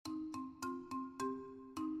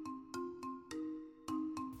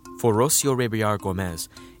For Rocio Rebollar Gomez,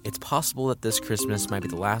 it's possible that this Christmas might be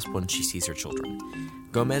the last one she sees her children.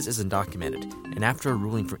 Gomez is undocumented, and after a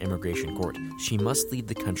ruling from immigration court, she must leave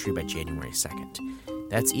the country by January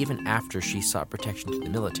 2nd. That's even after she sought protection to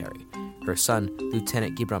the military. Her son,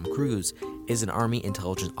 Lieutenant Gibram Cruz, is an Army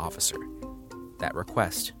intelligence officer. That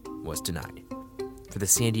request was denied. For the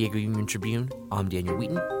San Diego Union Tribune, I'm Daniel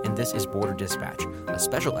Wheaton, and this is Border Dispatch, a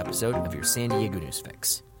special episode of your San Diego News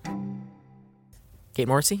Fix. Kate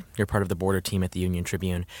Morrissey, you're part of the border team at the Union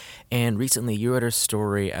Tribune, and recently you wrote a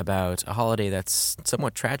story about a holiday that's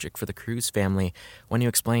somewhat tragic for the Cruz family. Why don't you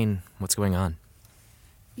explain what's going on?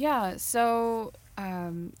 Yeah, so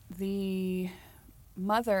the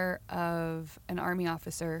mother of an Army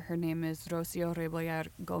officer, her name is Rocio Rebollar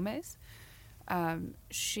Gomez,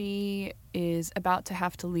 she is about to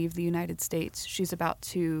have to leave the United States. She's about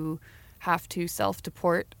to have to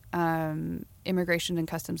self-deport. Immigration and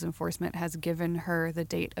Customs Enforcement has given her the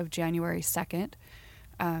date of January 2nd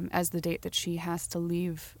as the date that she has to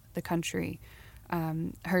leave the country.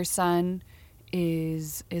 Her son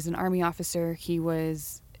is an Army officer. He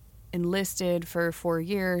was enlisted for 4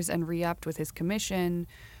 years and re-upped with his commission.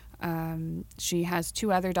 She has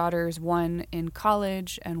 2 other daughters, one in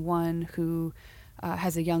college and one who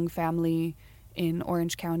has a young family in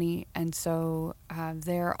Orange County. And so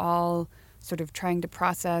they're all sort of trying to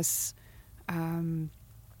process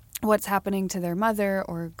what's happening to their mother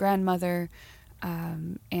or grandmother,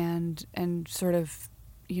 and sort of,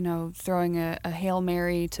 throwing a Hail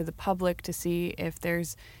Mary to the public to see if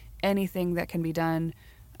there's anything that can be done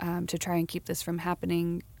to try and keep this from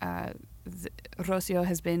happening. Rocio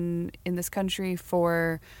has been in this country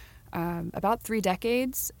for about 3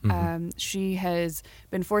 decades. Mm-hmm. She has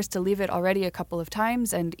been forced to leave it already a couple of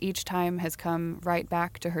times, and each time has come right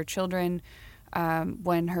back to her children.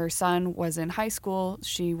 When her son was in high school,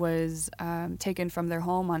 she was taken from their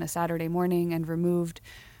home on a Saturday morning and removed.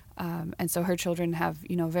 And so her children have,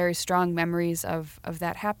 very strong memories of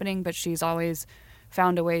that happening, but she's always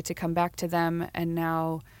found a way to come back to them. And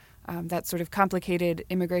now that sort of complicated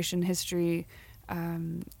immigration history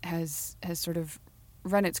has sort of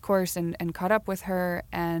run its course and caught up with her.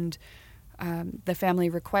 And the family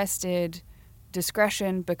requested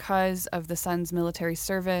discretion because of the son's military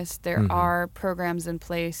service. There are programs in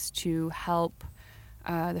place to help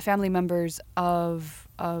the family members of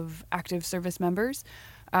active service members,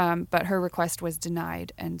 but her request was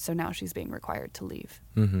denied, and so now she's being required to leave.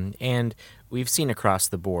 Mm-hmm. And we've seen across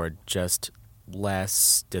the board just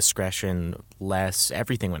less discretion, less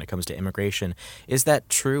everything when it comes to immigration. Is that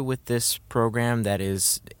true with this program that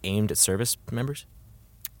is aimed at service members?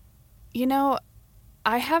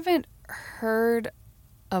 I haven't heard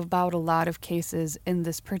about a lot of cases in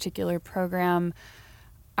this particular program.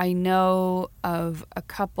 I know of a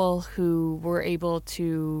couple who were able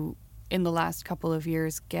to, in the last couple of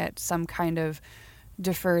years, get some kind of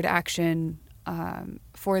deferred action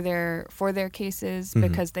for their cases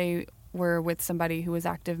because they were with somebody who was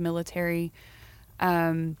active military.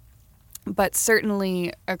 But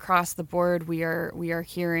certainly across the board, we are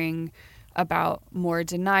hearing about more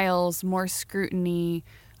denials, more scrutiny.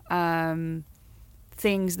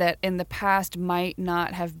 Things that in the past might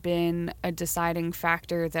not have been a deciding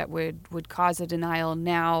factor that would cause a denial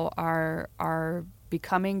now are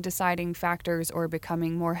becoming deciding factors or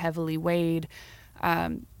becoming more heavily weighed.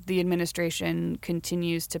 The administration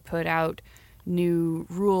continues to put out new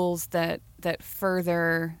rules that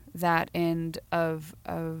further that end of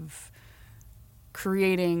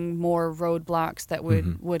creating more roadblocks that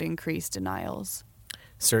would increase denials.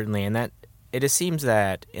 Certainly, and that it seems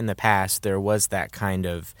that in the past there was that kind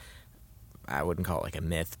of, I wouldn't call it like a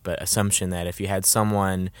myth, but assumption that if you had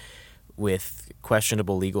someone with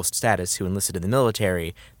questionable legal status who enlisted in the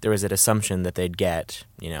military, there was an assumption that they'd get,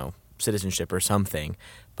 citizenship or something,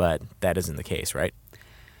 but that isn't the case, right?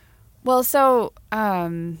 Well, so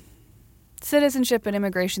citizenship and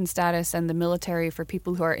immigration status and the military for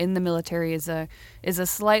people who are in the military is a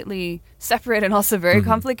slightly separate and also very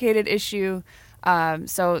complicated issue.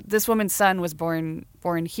 So this woman's son was born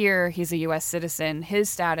here. He's a U.S. citizen. His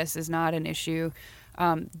status is not an issue.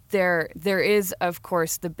 There is, of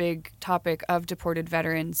course, the big topic of deported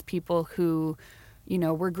veterans, people who,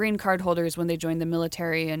 were green card holders when they joined the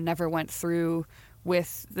military and never went through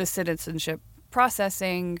with the citizenship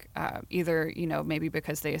processing, either, maybe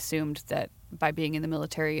because they assumed that by being in the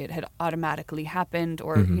military it had automatically happened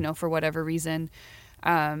or, for whatever reason.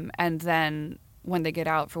 And then when they get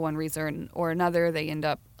out for one reason or another, they end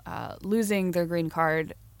up losing their green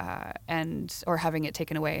card or having it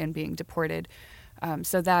taken away and being deported.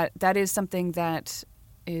 So that is something that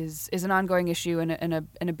is an ongoing issue and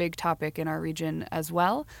a big topic in our region as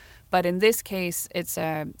well. But in this case, it's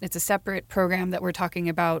a separate program that we're talking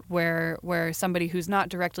about where somebody who's not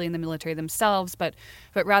directly in the military themselves, but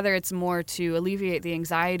rather it's more to alleviate the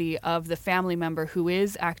anxiety of the family member who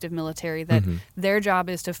is active military, that their job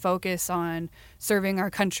is to focus on serving our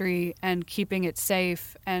country and keeping it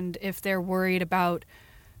safe. And if they're worried about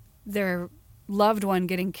their loved one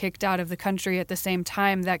getting kicked out of the country at the same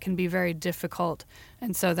time, that can be very difficult.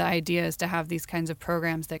 And so the idea is to have these kinds of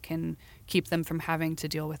programs that can keep them from having to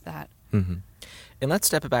deal with that. Mm-hmm. And let's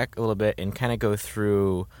step back a little bit and kind of go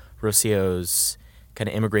through Rocio's kind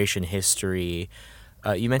of immigration history.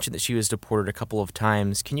 You mentioned that she was deported a couple of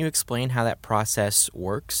times. Can you explain how that process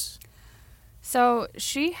works? So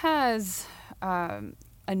she has a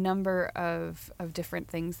number of different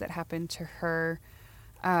things that happened to her.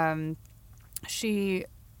 She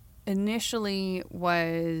initially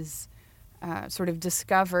was sort of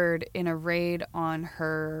discovered in a raid on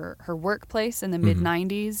her workplace in the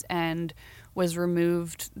mid-'90s and was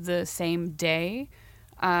removed the same day.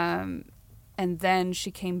 And then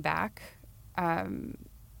she came back. The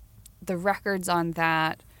records on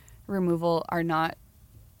that removal are not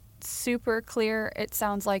super clear. It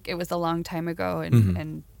sounds like it was a long time ago,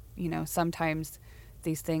 and you know, sometimes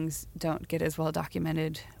these things don't get as well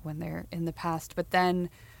documented when they're in the past. But then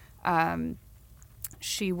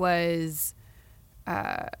she was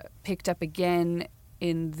picked up again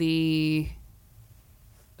in the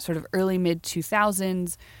sort of early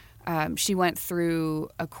mid-2000s. She went through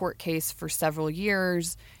a court case for several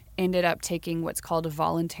years, ended up taking what's called a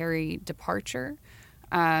voluntary departure.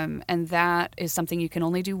 And that is something you can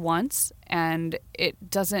only do once, and it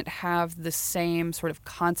doesn't have the same sort of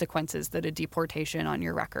consequences that a deportation on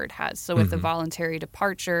your record has. So with a voluntary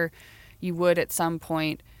departure, you would at some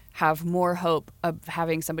point have more hope of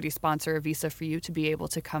having somebody sponsor a visa for you to be able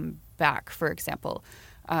to come back, for example.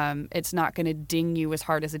 It's not going to ding you as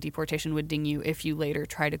hard as a deportation would ding you if you later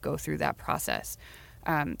try to go through that process.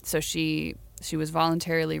 So she was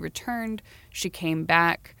voluntarily returned. She came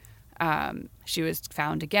back. She was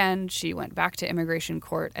found again. She went back to immigration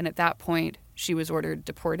court, and at that point, she was ordered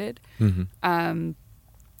deported. And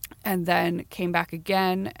then came back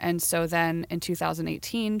again. And so then in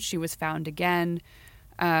 2018, she was found again.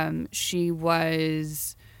 She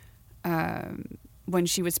was, when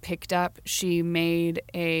she was picked up, she made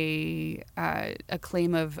a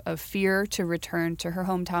claim of fear to return to her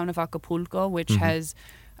hometown of Acapulco, which has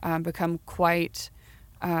become quite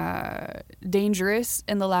dangerous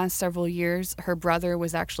in the last several years. Her brother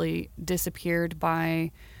was actually disappeared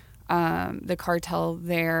by the cartel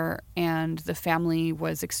there, and the family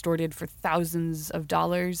was extorted for thousands of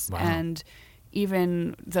dollars. Wow. And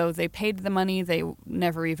even though they paid the money, they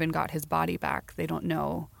never even got his body back. They don't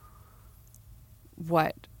know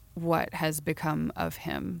what has become of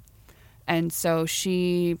him. And so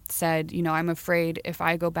she said, you know, I'm afraid if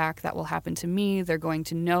I go back, that will happen to me. They're going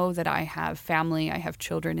to know that I have family, I have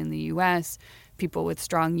children in the U.S. People with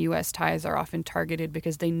strong U.S. ties are often targeted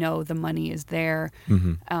because they know the money is there.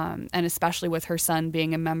 And especially with her son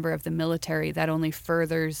being a member of the military, that only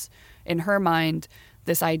furthers, in her mind,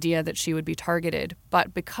 this idea that she would be targeted.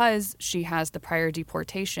 But because she has the prior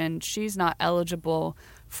deportation, she's not eligible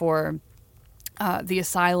for the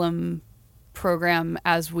asylum program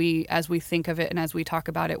as we think of it and as we talk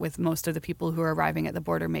about it with most of the people who are arriving at the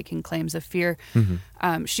border making claims of fear.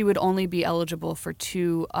 She would only be eligible for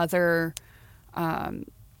two other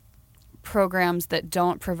programs that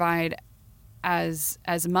don't provide as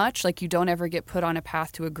much. Like, you don't ever get put on a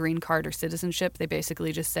path to a green card or citizenship. They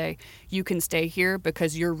basically just say you can stay here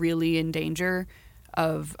because you're really in danger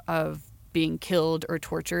of being killed or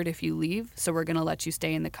tortured if you leave, so we're going to let you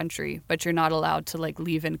stay in the country, but you're not allowed to like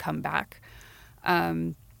leave and come back.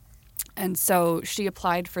 And so she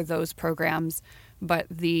applied for those programs, but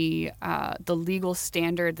the legal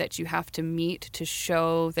standard that you have to meet to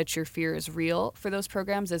show that your fear is real for those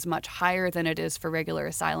programs is much higher than it is for regular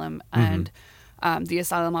asylum. And the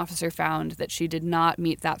asylum officer found that she did not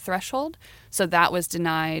meet that threshold, so that was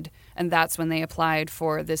denied. And that's when they applied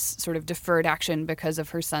for this sort of deferred action because of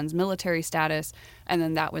her son's military status, and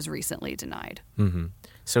then that was recently denied.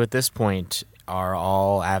 So at this point, are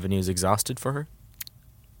all avenues exhausted for her?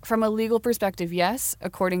 From a legal perspective, yes.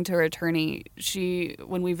 According to her attorney,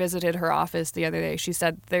 when we visited her office the other day, she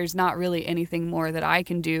said there's not really anything more that I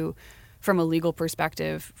can do from a legal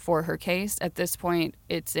perspective for her case. At this point,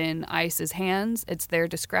 it's in ICE's hands. It's their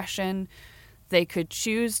discretion. They could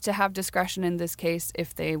choose to have discretion in this case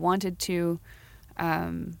if they wanted to,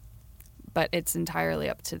 but it's entirely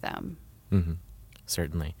up to them.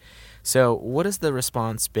 Certainly. So what has the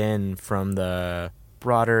response been from the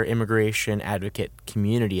broader immigration advocate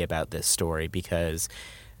community about this story? Because,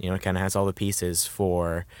 it kind of has all the pieces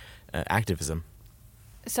for activism.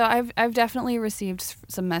 So I've definitely received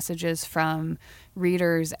some messages from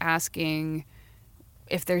readers asking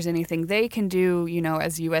if there's anything they can do,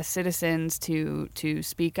 as U.S. citizens to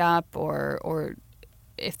speak up, or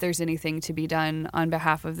if there's anything to be done on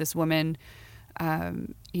behalf of this woman.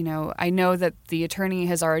 I know that the attorney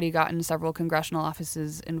has already gotten several congressional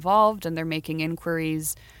offices involved, and they're making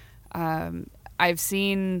inquiries. I've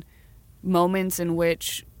seen moments in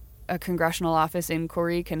which a congressional office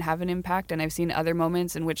inquiry can have an impact, and I've seen other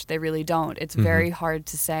moments in which they really don't. It's very hard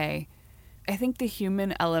to say. I think the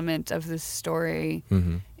human element of this story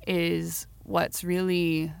is what's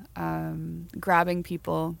really grabbing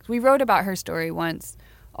people. We wrote about her story once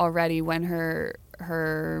already when her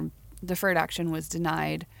deferred action was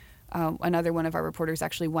denied. Another one of our reporters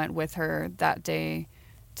actually went with her that day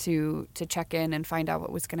to check in and find out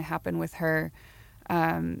what was going to happen with her.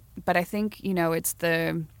 But I think,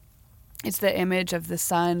 it's the image of the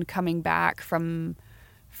son coming back from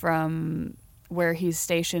where he's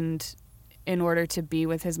stationed in order to be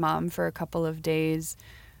with his mom for a couple of days.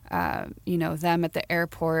 Them at the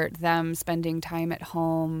airport, them spending time at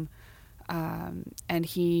home. And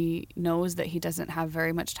he knows that he doesn't have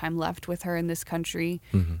very much time left with her in this country.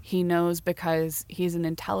 He knows, because he's an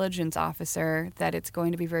intelligence officer, that it's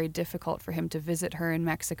going to be very difficult for him to visit her in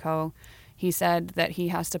Mexico. He said that he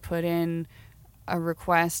has to put in a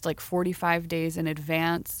request like 45 days in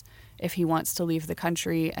advance if he wants to leave the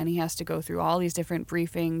country, and he has to go through all these different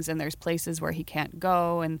briefings, and there's places where he can't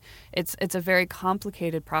go, and it's a very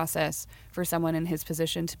complicated process for someone in his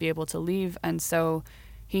position to be able to leave. And so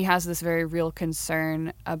he has this very real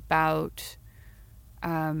concern about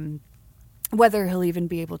whether he'll even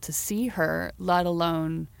be able to see her, let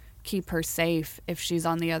alone keep her safe if she's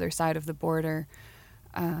on the other side of the border.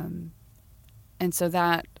 And so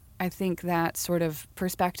that, I think that sort of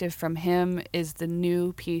perspective from him is the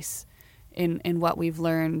new piece in what we've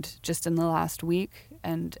learned just in the last week,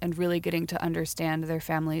 and really getting to understand their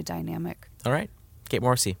family dynamic. All right. Kate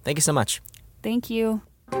Morrissey, thank you so much. Thank you.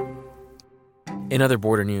 In other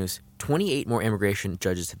border news, 28 more immigration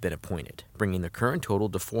judges have been appointed, bringing the current total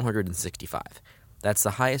to 465. That's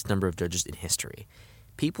the highest number of judges in history.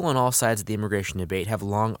 People on all sides of the immigration debate have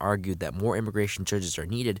long argued that more immigration judges are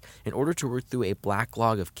needed in order to work through a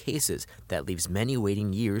backlog of cases that leaves many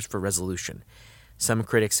waiting years for resolution. Some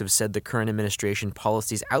critics have said the current administration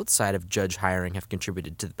policies outside of judge hiring have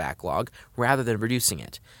contributed to the backlog rather than reducing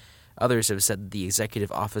it. Others have said that the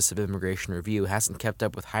Executive Office of Immigration Review hasn't kept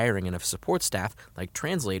up with hiring enough support staff, like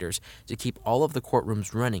translators, to keep all of the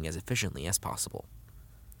courtrooms running as efficiently as possible.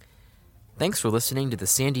 Thanks for listening to the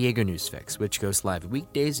San Diego News Fix, which goes live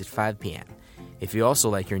weekdays at 5 p.m. If you also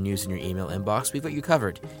like your news in your email inbox, we've got you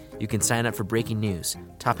covered. You can sign up for breaking news,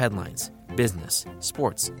 top headlines, business,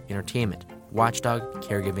 sports, entertainment, watchdog,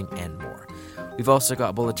 caregiving, and more. We've also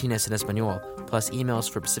got boletines en español, plus emails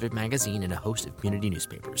for Pacific Magazine and a host of community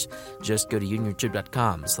newspapers. Just go to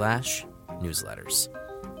uniontrib.com/newsletters.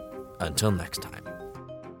 Until next time.